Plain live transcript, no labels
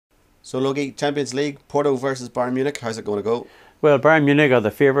So Logie, Champions League, Porto versus Bayern Munich, how's it going to go? Well, Bayern Munich are the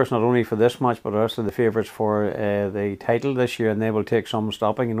favourites not only for this match but also the favourites for the title this year, and they will take some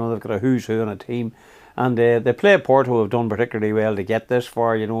stopping. You know, they've got a who's who on a team, and they play Porto, who have done particularly well to get this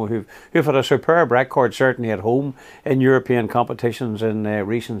far. You know, who've had a superb record certainly at home in European competitions in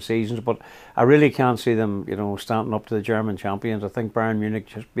recent seasons. But I really can't see them, you know, standing up to the German champions. I think Bayern Munich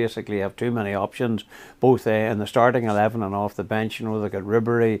just basically have too many options, both in the starting 11 and off the bench. You know, they've got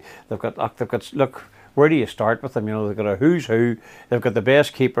Ribery, they've got look. Where do you start with them? You know, they've got a who's who. They've got the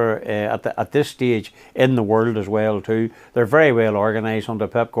best keeper at this stage in the world as well too. They're very well organised under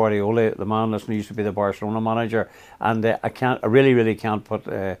Pep Guardiola, the man that used to be the Barcelona manager. And I really can't put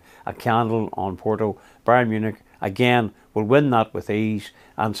a candle on Porto. Bayern Munich again will win that with ease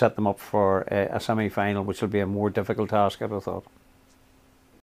and set them up for a semi-final, which will be a more difficult task, I would have thought.